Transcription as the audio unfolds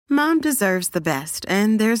Mom deserves the best,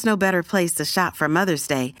 and there's no better place to shop for Mother's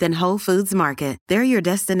Day than Whole Foods Market. They're your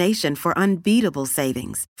destination for unbeatable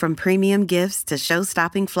savings, from premium gifts to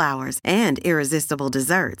show-stopping flowers and irresistible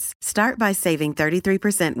desserts. Start by saving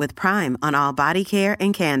 33% with Prime on all body care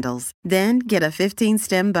and candles. Then get a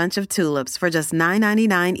 15-stem bunch of tulips for just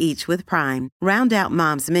 $9.99 each with Prime. Round out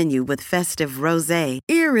Mom's menu with festive rosé,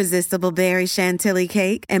 irresistible berry chantilly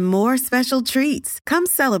cake, and more special treats. Come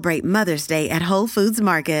celebrate Mother's Day at Whole Foods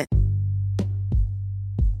Market.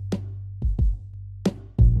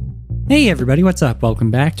 Hey everybody, what's up?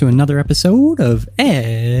 Welcome back to another episode of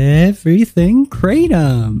Everything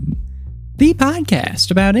Kratom, the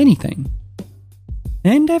podcast about anything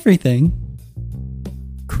and everything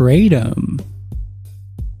Kratom.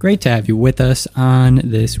 Great to have you with us on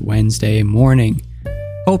this Wednesday morning.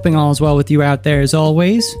 Hoping all is well with you out there as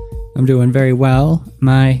always. I'm doing very well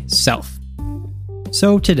myself.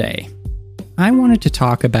 So today, I wanted to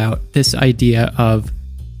talk about this idea of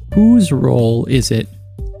whose role is it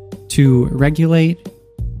to regulate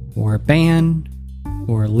or ban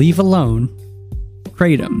or leave alone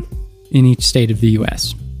Kratom in each state of the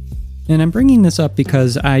US. And I'm bringing this up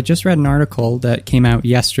because I just read an article that came out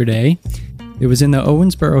yesterday. It was in the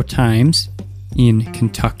Owensboro Times in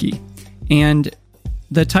Kentucky. And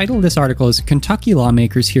the title of this article is Kentucky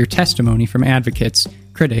Lawmakers Hear Testimony from Advocates,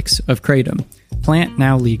 Critics of Kratom. Plant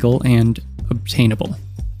now legal and obtainable.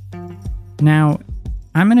 Now,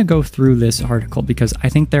 I'm going to go through this article because I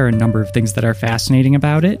think there are a number of things that are fascinating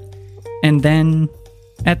about it. And then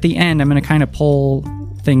at the end, I'm going to kind of pull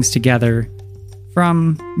things together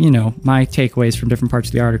from, my takeaways from different parts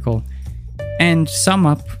of the article and sum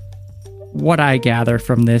up what I gather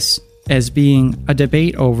from this as being a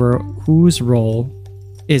debate over whose role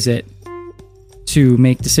is it to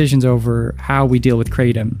make decisions over how we deal with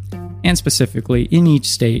Kratom, and specifically in each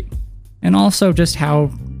state, and also just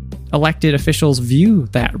how elected officials view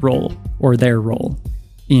that role or their role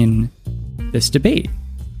in this debate.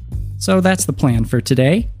 So that's the plan for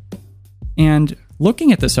today. And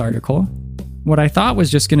looking at this article, what I thought was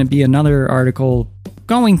just going to be another article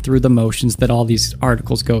going through the motions that all these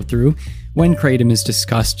articles go through when Kratom is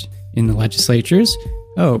discussed in the legislatures.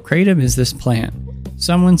 Oh, Kratom is this plant.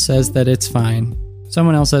 Someone says that it's fine.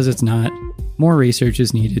 Someone else says it's not. More research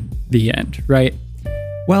is needed. The end, right?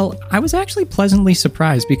 Well, I was actually pleasantly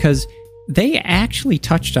surprised because they actually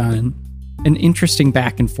touched on an interesting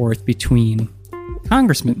back and forth between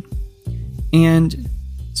congressmen. And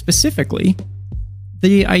specifically,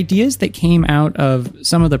 the ideas that came out of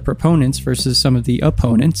some of the proponents versus some of the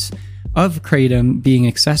opponents of Kratom being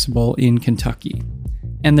accessible in Kentucky,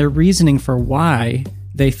 and their reasoning for why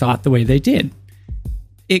they thought the way they did.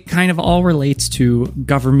 It kind of all relates to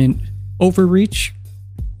government overreach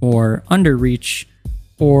or underreach,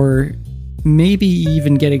 or maybe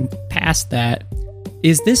even getting past that.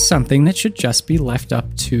 Is this something that should just be left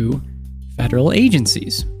up to federal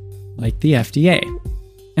agencies like the FDA?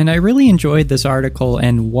 And I really enjoyed this article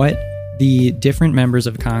and what the different members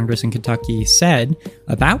of Congress in Kentucky said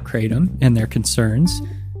about Kratom and their concerns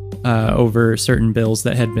over certain bills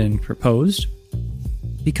that had been proposed,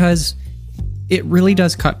 because it really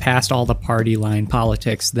does cut past all the party line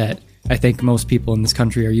politics that I think most people in this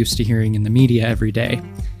country are used to hearing in the media every day.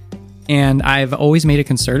 And I've always made a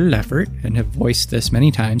concerted effort, and have voiced this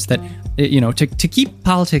many times, that, to keep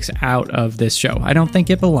politics out of this show. I don't think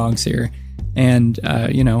it belongs here. And,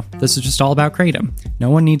 this is just all about Kratom. No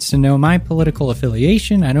one needs to know my political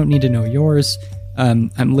affiliation. I don't need to know yours.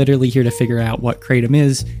 I'm literally here to figure out what Kratom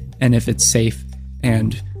is and if it's safe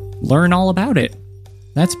and learn all about it.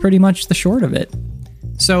 That's pretty much the short of it.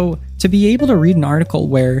 So to be able to read an article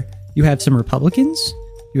where you have some Republicans,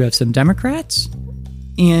 you have some Democrats,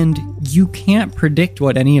 and you can't predict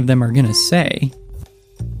what any of them are going to say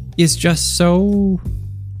is just so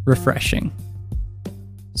refreshing.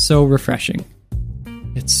 So refreshing.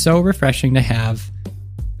 It's so refreshing to have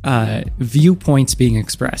viewpoints being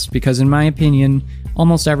expressed, because in my opinion,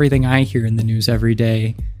 almost everything I hear in the news every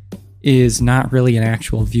day is not really an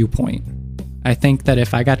actual viewpoint. I think that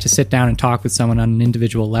if I got to sit down and talk with someone on an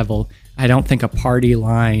individual level, I don't think a party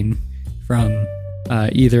line from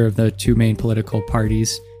either of the two main political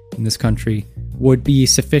parties in this country would be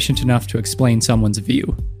sufficient enough to explain someone's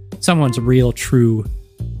view, someone's real, true,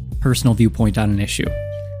 personal viewpoint on an issue.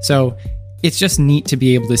 So it's just neat to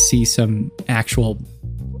be able to see some actual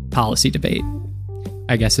policy debate,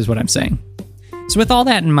 I guess is what I'm saying. So with all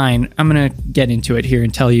that in mind, I'm going to get into it here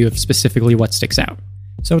and tell you specifically what sticks out.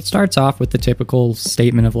 So it starts off with the typical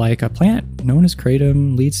statement of like, a plant known as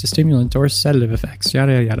Kratom leads to stimulant or sedative effects,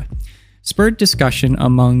 yada, yada, yada. spurred discussion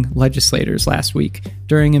among legislators last week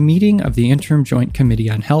during a meeting of the Interim Joint Committee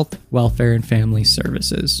on Health, Welfare, and Family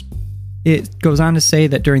Services. It goes on to say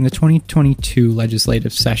that during the 2022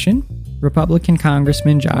 legislative session, Republican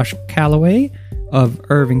Congressman Josh Callaway of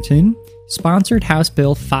Irvington sponsored House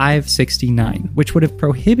Bill 569, which would have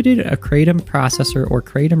prohibited a kratom processor or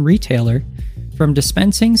kratom retailer from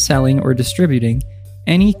dispensing, selling, or distributing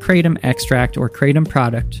any kratom extract or kratom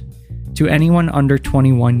product to anyone under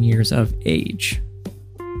 21 years of age.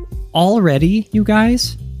 Already, you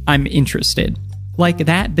guys, I'm interested. Like,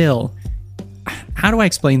 that bill, how do I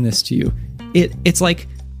explain this to you? It's like,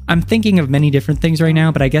 I'm thinking of many different things right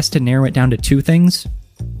now, but I guess to narrow it down to two things.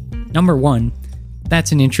 Number one,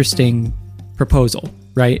 that's an interesting proposal,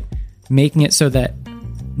 right? Making it so that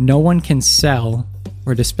no one can sell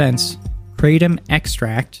or dispense kratom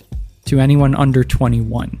extract to anyone under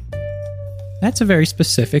 21. That's a very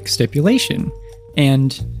specific stipulation.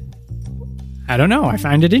 And I don't know, I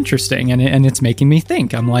find it interesting, and it's making me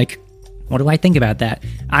think. I'm like, what do I think about that?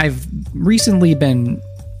 I've recently been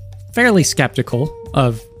fairly skeptical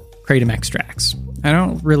of kratom extracts. I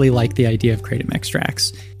don't really like the idea of kratom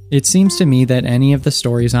extracts. It seems to me that any of the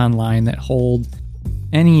stories online that hold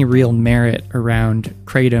any real merit around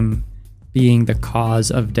kratom being the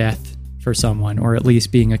cause of death for someone, or at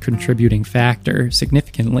least being a contributing factor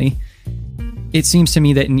significantly, it seems to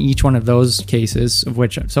me that in each one of those cases, of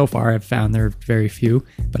which so far I've found there are very few,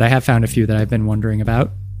 but I have found a few that I've been wondering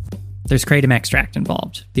about, there's kratom extract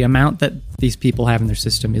involved. The amount that these people have in their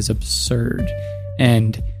system is absurd.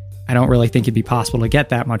 And I don't really think it'd be possible to get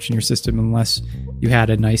that much in your system unless you had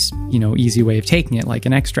a nice, easy way of taking it, like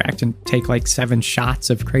an extract, and take like 7 shots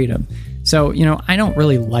of kratom. So, I don't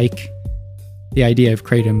really like the idea of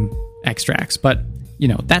kratom extracts, but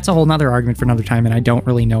that's a whole nother argument for another time, and I don't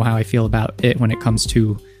really know how I feel about it when it comes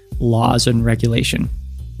to laws and regulation.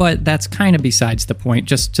 But that's kind of besides the point,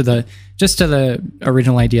 just to the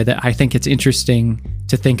original idea that I think it's interesting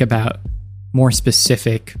to think about more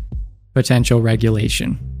specific potential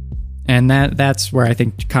regulation. And that's where I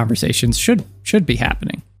think conversations should be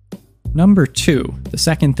happening. Number 2, the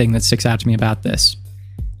second thing that sticks out to me about this,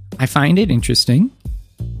 I find it interesting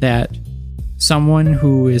that someone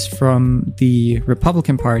who is from the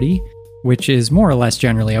Republican Party, which is more or less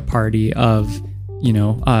generally a party of,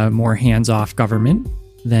 more hands-off government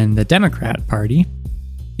than the Democrat Party,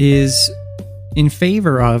 is in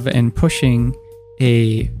favor of and pushing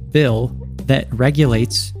a bill that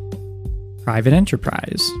regulates private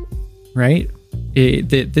enterprise, right?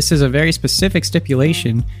 This is a very specific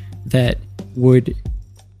stipulation that would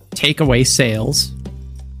take away sales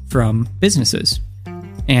from businesses.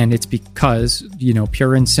 And it's because,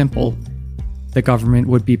 pure and simple, the government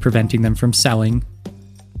would be preventing them from selling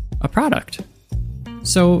a product.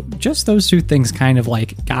 So just those two things kind of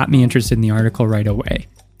got me interested in the article right away.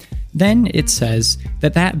 Then it says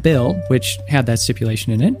that bill, which had that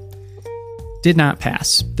stipulation in it, did not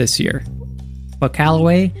pass this year. But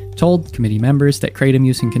Callaway told committee members that kratom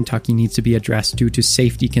use in Kentucky needs to be addressed due to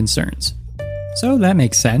safety concerns. So that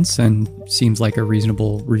makes sense and seems like a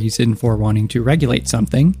reasonable reason for wanting to regulate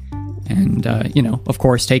something. And, of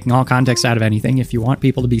course, taking all context out of anything, if you want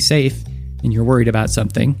people to be safe and you're worried about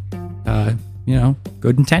something,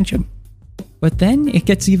 good intention. But then it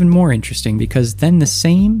gets even more interesting, because then the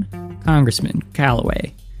same Congressman,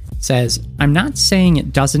 Callaway, says, I'm not saying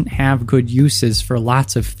it doesn't have good uses for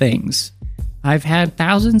lots of things. I've had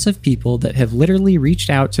thousands of people that have literally reached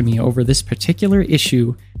out to me over this particular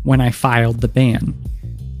issue when I filed the ban.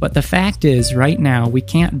 But the fact is, right now, we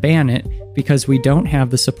can't ban it because we don't have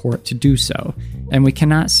the support to do so. And we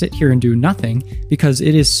cannot sit here and do nothing because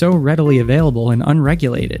it is so readily available and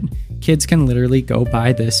unregulated. Kids can literally go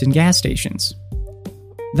buy this in gas stations.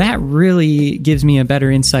 That really gives me a better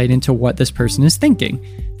insight into what this person is thinking.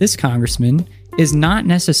 This congressman is not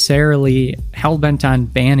necessarily hell-bent on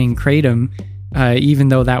banning kratom, even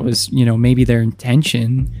though that was, maybe their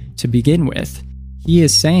intention to begin with. He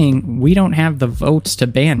is saying we don't have the votes to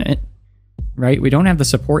ban it, right? We don't have the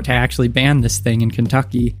support to actually ban this thing in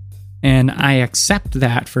Kentucky. And I accept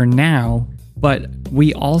that for now, but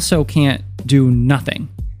we also can't do nothing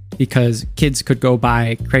because kids could go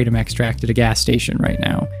buy kratom extract at a gas station right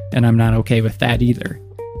now. And I'm not okay with that either.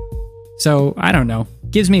 So I don't know.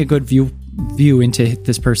 Gives me a good view into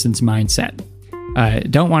this person's mindset.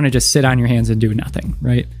 Don't want to just sit on your hands and do nothing,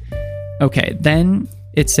 right? Okay, then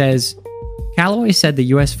it says, Callaway said the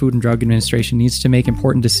U.S. Food and Drug Administration needs to make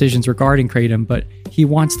important decisions regarding kratom, but he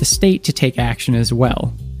wants the state to take action as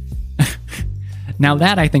well. Now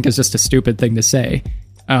that, I think, is just a stupid thing to say.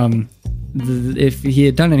 If he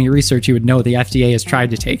had done any research, he would know the FDA has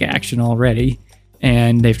tried to take action already,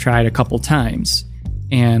 and they've tried a couple times,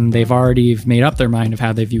 and they've already made up their mind of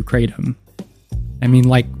how they view Kratom. I mean,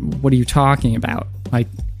 like, what are you talking about? Like,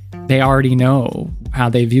 they already know how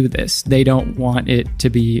they view this. They don't want it to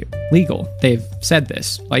be legal. They've said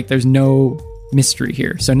this. Like, there's no mystery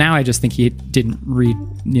here. So now I just think he didn't read,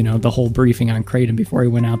 the whole briefing on Kratom before he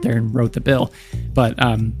went out there and wrote the bill. But,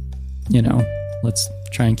 let's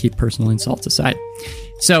try and keep personal insults aside.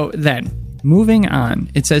 So then, moving on,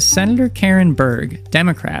 it says Senator Karen Berg,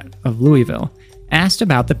 Democrat of Louisville, asked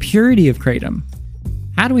about the purity of Kratom.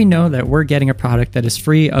 How do we know that we're getting a product that is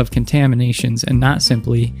free of contaminations and not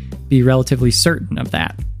simply be relatively certain of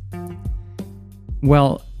that?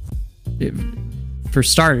 Well, for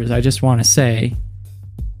starters, I just want to say,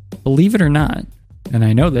 believe it or not, and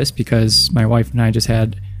I know this because my wife and I just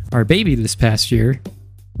had our baby this past year,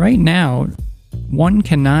 right now, one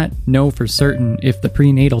cannot know for certain if the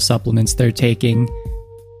prenatal supplements they're taking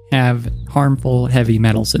have harmful heavy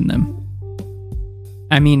metals in them.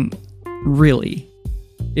 I mean, really.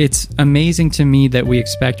 It's amazing to me that we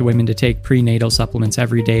expect women to take prenatal supplements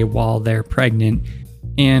every day while they're pregnant,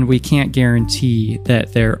 and we can't guarantee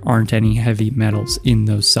that there aren't any heavy metals in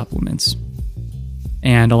those supplements.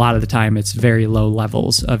 And a lot of the time, it's very low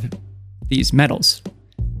levels of these metals.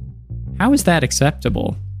 How is that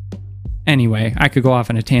acceptable? Anyway, I could go off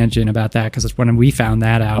on a tangent about that because when we found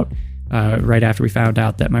that out, right after we found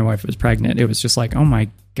out that my wife was pregnant, it was just like, oh my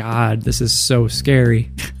God, this is so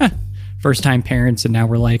scary. First-time parents, and now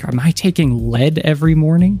we're like, am I taking lead every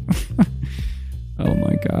morning? Oh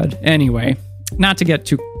my God. Anyway, not to get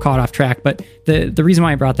too caught off track, but the reason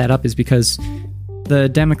why I brought that up is because the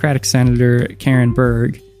Democratic Senator Karen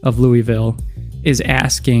Berg of Louisville is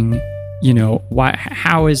asking, why?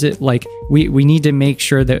 How is it like we need to make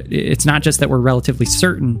sure that it's not just that we're relatively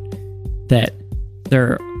certain that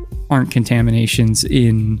there aren't contaminations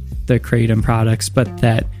in the Kratom products, but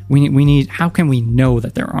that we need, how can we know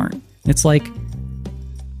that there aren't? It's like,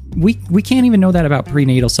 we can't even know that about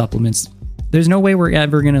prenatal supplements. There's no way we're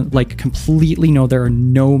ever going to completely know there are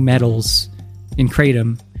no metals in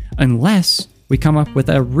Kratom unless we come up with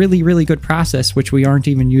a really, really good process, which we aren't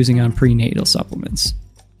even using on prenatal supplements.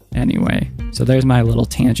 Anyway, so there's my little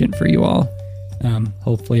tangent for you all.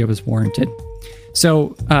 Hopefully it was warranted.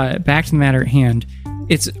 So back to the matter at hand.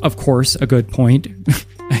 It's, of course, a good point,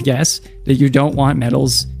 I guess, that you don't want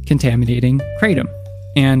metals contaminating Kratom.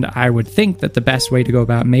 And I would think that the best way to go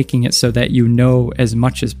about making it so that you know as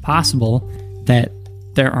much as possible that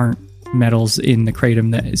there aren't metals in the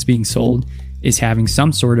Kratom that is being sold is having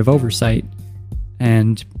some sort of oversight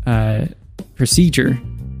and procedure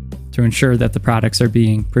to ensure that the products are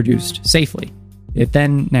being produced safely. It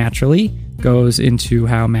then naturally goes into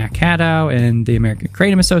how Matt Cadow and the American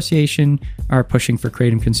Kratom Association are pushing for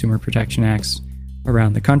Kratom Consumer Protection Acts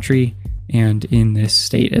around the country and in this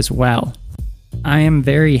state as well. I am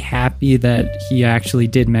very happy that he actually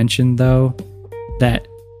did mention, though, that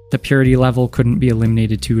the purity level couldn't be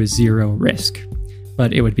eliminated to a zero risk,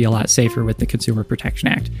 but it would be a lot safer with the Consumer Protection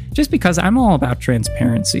Act, just because I'm all about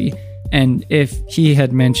transparency. And if he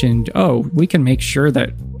had mentioned, we can make sure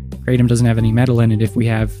that Kratom doesn't have any metal in it if we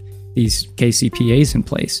have these KCPAs in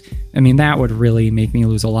place, I mean, that would really make me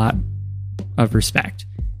lose a lot of respect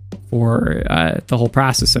for the whole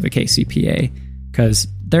process of a KCPA, because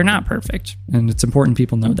they're not perfect, and it's important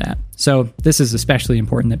people know that. So this is especially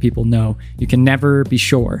important that people know. You can never be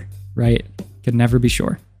sure, right? Can never be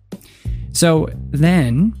sure. So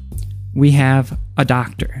then we have a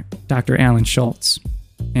doctor, Dr. Alan Schultz.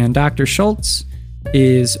 And Dr. Schultz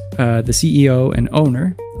is the CEO and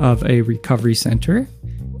owner of a recovery center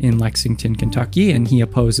in Lexington, Kentucky, and he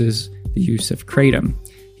opposes the use of Kratom.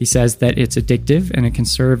 He says that it's addictive and it can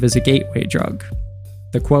serve as a gateway drug.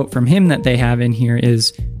 The quote from him that they have in here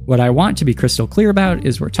is, "What I want to be crystal clear about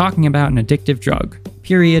is we're talking about an addictive drug.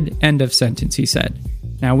 Period. End of sentence," he said.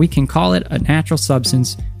 Now, we can call it a natural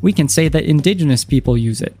substance. We can say that indigenous people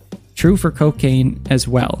use it. True for cocaine as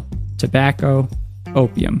well. Tobacco,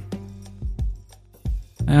 opium.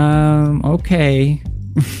 Okay.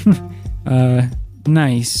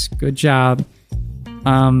 Nice. Good job.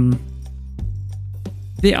 All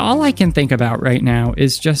I can think about right now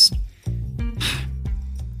is just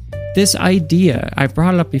this idea. I've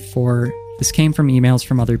brought it up before. This came from emails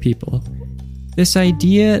from other people. This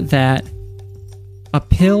idea that a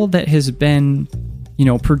pill that has been,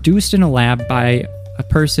 produced in a lab by a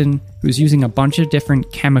person who's using a bunch of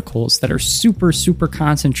different chemicals that are super, super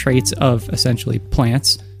concentrates of essentially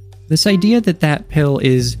plants. This idea that that pill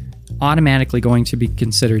is automatically going to be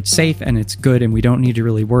considered safe and it's good and we don't need to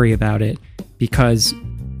really worry about it because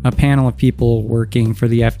a panel of people working for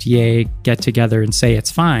the FDA get together and say it's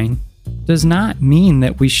fine. does not mean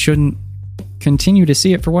that we shouldn't continue to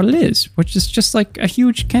see it for what it is, which is just like a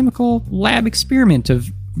huge chemical lab experiment of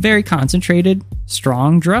very concentrated,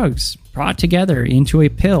 strong drugs brought together into a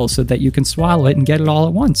pill so that you can swallow it and get it all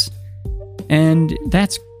at once. And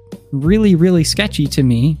that's really, really sketchy to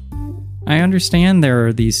me. I understand there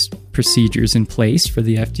are these procedures in place for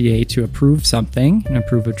the FDA to approve something and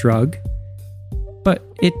approve a drug, but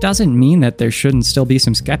it doesn't mean that there shouldn't still be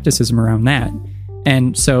some skepticism around that.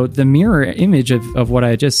 And so the mirror image of what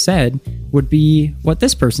I just said would be what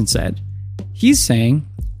this person said. He's saying,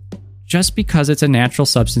 just because it's a natural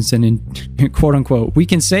substance and in quote unquote, we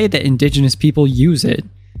can say that indigenous people use it.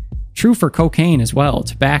 True for cocaine as well,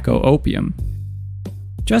 tobacco, opium.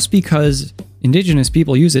 Just because indigenous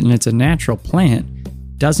people use it and it's a natural plant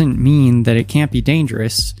doesn't mean that it can't be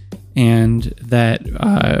dangerous and that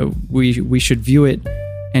we should view it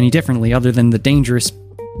any differently other than the dangerous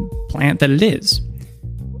plant that it is.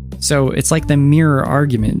 So it's like the mirror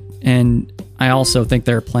argument, and I also think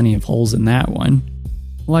there are plenty of holes in that one.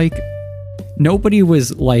 Like, nobody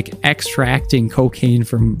was like extracting cocaine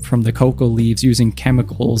from the cocoa leaves using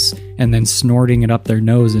chemicals and then snorting it up their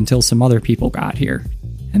nose until some other people got here.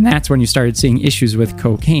 And that's when you started seeing issues with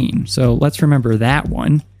cocaine. So let's remember that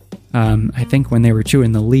one. I think when they were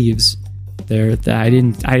chewing the leaves, I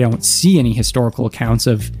don't see any historical accounts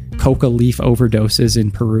of coca leaf overdoses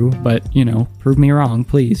in Peru, but, prove me wrong,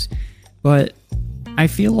 please. But I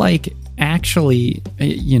feel like actually,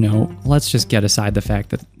 let's just get aside the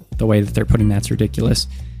fact that the way that they're putting that's ridiculous.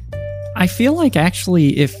 I feel like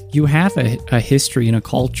actually if you have a history and a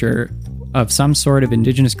culture of some sort of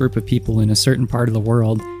indigenous group of people in a certain part of the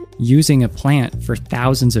world using a plant for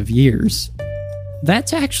thousands of years,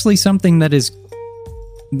 that's actually something that is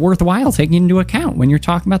worthwhile taking into account when you're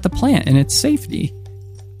talking about the plant and its safety.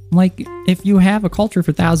 Like, if you have a culture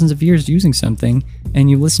for thousands of years using something and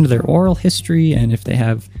you listen to their oral history, and if they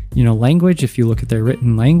have, language, if you look at their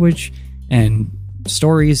written language and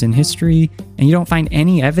stories and history, and you don't find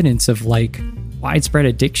any evidence of like widespread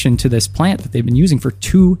addiction to this plant that they've been using for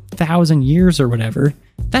 2,000 years or whatever,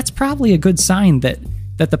 that's probably a good sign that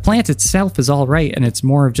the plant itself is all right, and it's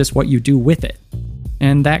more of just what you do with it.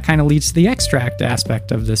 And that kind of leads to the extract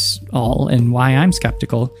aspect of this all, and why I'm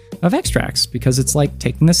skeptical of extracts, because it's like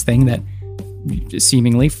taking this thing that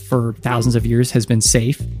seemingly for thousands of years has been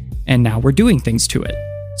safe, and now we're doing things to it.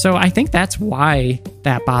 So I think that's why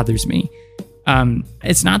that bothers me.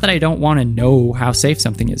 It's not that I don't want to know how safe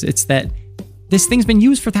something is. It's that this thing's been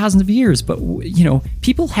used for thousands of years, but,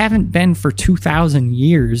 people haven't been for 2,000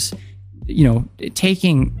 years,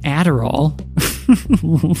 taking Adderall,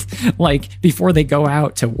 like, before they go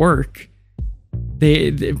out to work.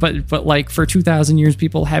 But like, for 2,000 years,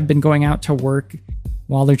 people have been going out to work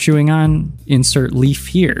while they're chewing on insert leaf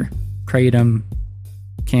here. Kratom,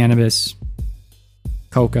 cannabis,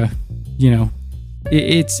 coca,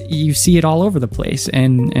 it's, you see it all over the place,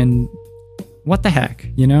 and what the heck,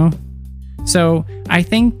 So I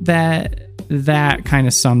think that kind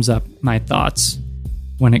of sums up my thoughts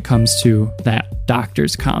when it comes to that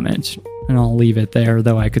doctor's comment, and I'll leave it there,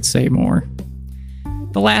 though I could say more.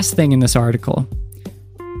 The last thing in this article,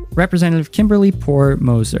 Representative Kimberly Poor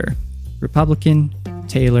Moser, Republican,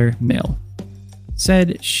 Taylor Mill,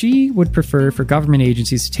 said she would prefer for government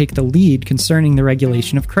agencies to take the lead concerning the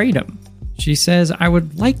regulation of kratom. She says, I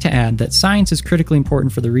would like to add that science is critically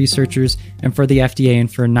important for the researchers and for the FDA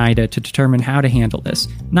and for NIDA to determine how to handle this,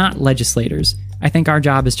 not legislators. I think our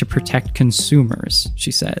job is to protect consumers,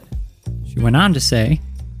 she said. She went on to say,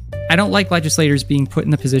 I don't like legislators being put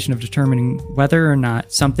in the position of determining whether or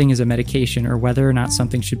not something is a medication or whether or not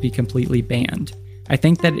something should be completely banned. I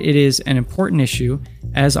think that it is an important issue,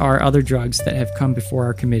 as are other drugs that have come before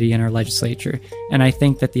our committee and our legislature, and I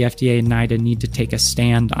think that the FDA and NIDA need to take a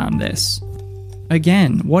stand on this.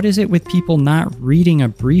 Again, what is it with people not reading a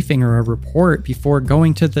briefing or a report before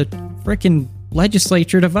going to the frickin'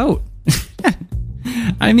 legislature to vote?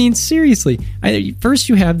 I mean, seriously. First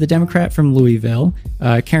you have the Democrat from Louisville,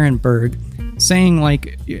 Karen Berg, saying,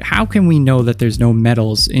 like, how can we know that there's no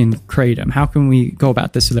metals in kratom? How can we go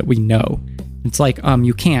about this so that we know? It's like,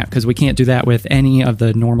 you can't, because we can't do that with any of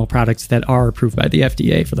the normal products that are approved by the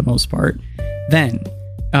FDA for the most part. Then,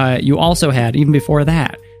 you also had, even before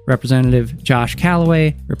that, Representative Josh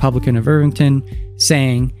Callaway, Republican of Irvington,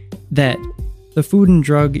 saying that the Food and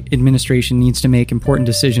Drug Administration needs to make important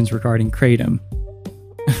decisions regarding kratom.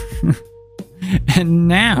 And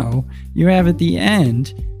now, you have at the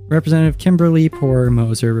end, Representative Kimberly Poor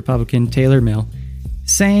Moser, Republican, Taylor Mill,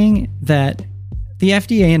 saying that the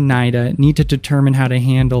FDA and NIDA need to determine how to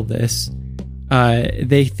handle this.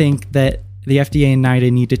 They think that the FDA and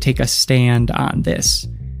NIDA need to take a stand on this.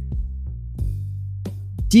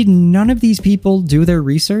 Did none of these people do their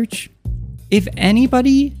research? If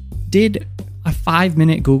anybody did a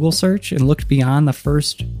 5-minute Google search and looked beyond the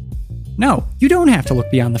first... No, you don't have to look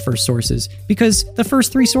beyond the first sources, because the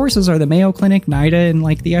first 3 sources are the Mayo Clinic, NIDA, and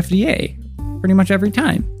like the FDA, pretty much every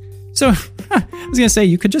time. So, I was going to say,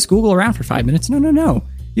 you could just Google around for 5 minutes. No.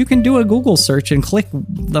 You can do a Google search and click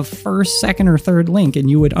the first, second, or third link, and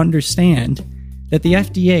you would understand that the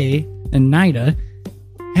FDA and NIDA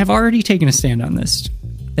have already taken a stand on this.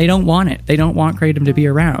 They don't want it. They don't want Kratom to be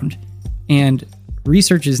around. And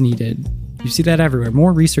research is needed. You see that everywhere.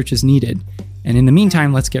 More research is needed. And in the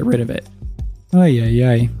meantime, let's get rid of it.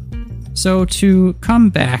 Ay. So to come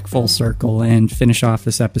back full circle and finish off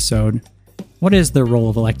this episode, what is the role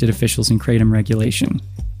of elected officials in Kratom regulation?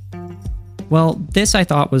 Well, this I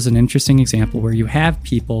thought was an interesting example where you have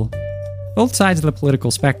people, both sides of the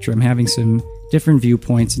political spectrum, having some different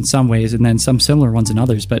viewpoints in some ways and then some similar ones in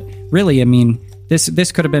others. But really, I mean,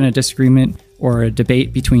 this could have been a disagreement or a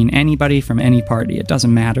debate between anybody from any party. It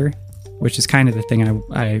doesn't matter, which is kind of the thing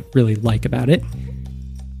I really like about it.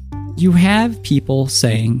 You have people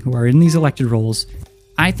saying, who are in these elected roles,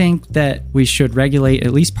 I think that we should regulate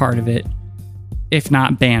at least part of it, if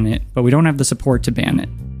not ban it, but we don't have the support to ban it.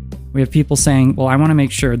 We have people saying, well, I want to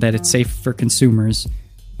make sure that it's safe for consumers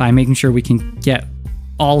by making sure we can get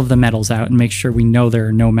all of the metals out and make sure we know there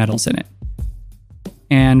are no metals in it.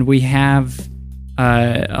 And we have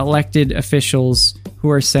elected officials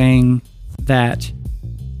who are saying that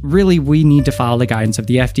really we need to follow the guidance of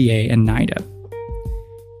the FDA and NIDA.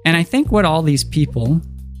 And I think what all these people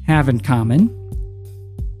have in common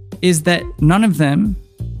is that none of them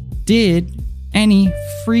did any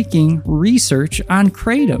freaking research on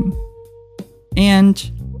Kratom. And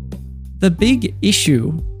the big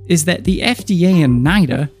issue is that the FDA and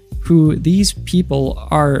NIDA, who these people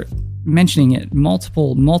are mentioning at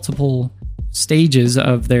multiple stages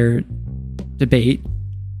of their debate,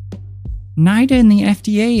 NIDA and the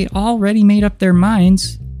FDA already made up their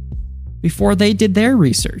minds before they did their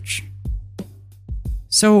research.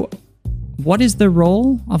 So, what is the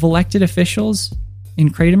role of elected officials in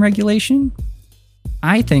Kratom regulation?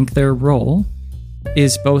 I think their role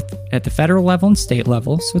is both at the federal level and state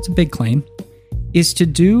level, so it's a big claim, is to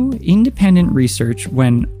do independent research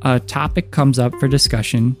when a topic comes up for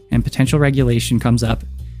discussion and potential regulation comes up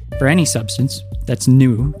for any substance that's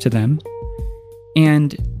new to them,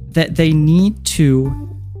 and that they need to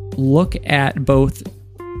look at both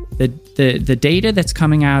the data that's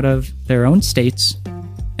coming out of their own states,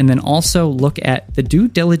 and then also look at the due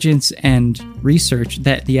diligence and research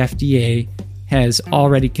that the FDA has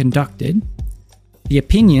already conducted, the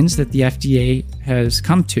opinions that the FDA has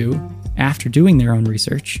come to after doing their own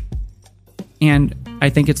research. And I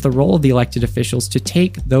think it's the role of the elected officials to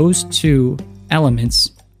take those two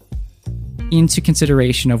elements into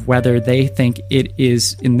consideration of whether they think it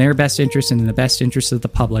is in their best interest and in the best interest of the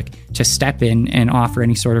public to step in and offer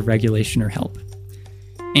any sort of regulation or help.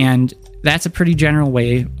 And that's a pretty general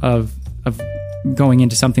way of going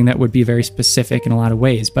into something that would be very specific in a lot of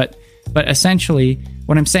ways. But essentially,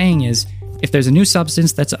 what I'm saying is, if there's a new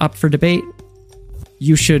substance that's up for debate,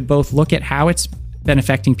 you should both look at how it's been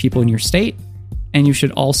affecting people in your state, and you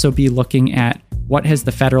should also be looking at what has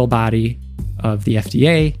the federal body of the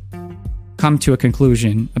FDA come to a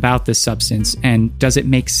conclusion about this substance, and does it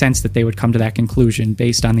make sense that they would come to that conclusion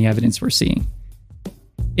based on the evidence we're seeing?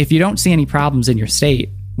 If you don't see any problems in your state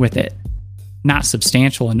with it, not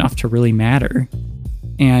substantial enough to really matter,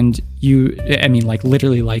 and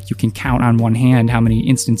literally you can count on one hand how many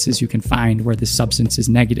instances you can find where this substance is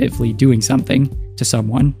negatively doing something to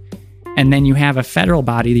someone, and then you have a federal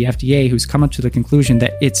body, the FDA, who's come up to the conclusion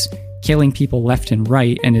that it's killing people left and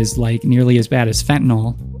right and is nearly as bad as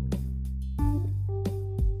fentanyl,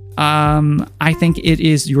 I think it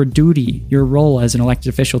is your duty, your role as an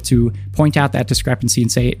elected official, to point out that discrepancy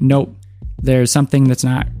and say, nope, there's something that's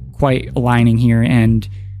not quite aligning here, and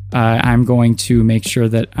I'm going to make sure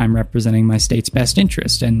that I'm representing my state's best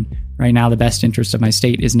interest. And right now, the best interest of my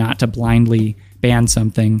state is not to blindly ban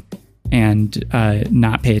something and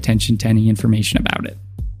not pay attention to any information about it.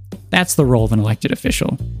 That's the role of an elected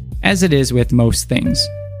official, as it is with most things.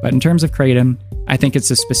 But in terms of Kratom, I think it's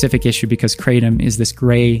a specific issue because Kratom is this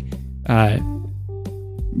gray,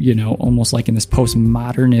 almost like in this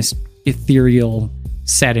postmodernist, ethereal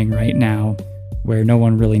setting right now where no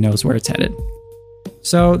one really knows where it's headed.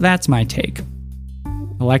 So that's my take.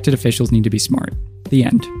 Elected officials need to be smart. The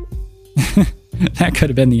end. That could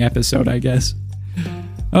have been the episode, I guess.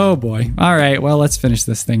 Oh boy. All right, well, let's finish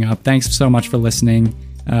this thing up. Thanks so much for listening.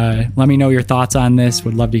 Let me know your thoughts on this.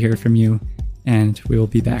 Would love to hear from you. And we will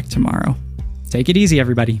be back tomorrow. Take it easy,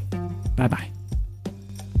 everybody. Bye-bye.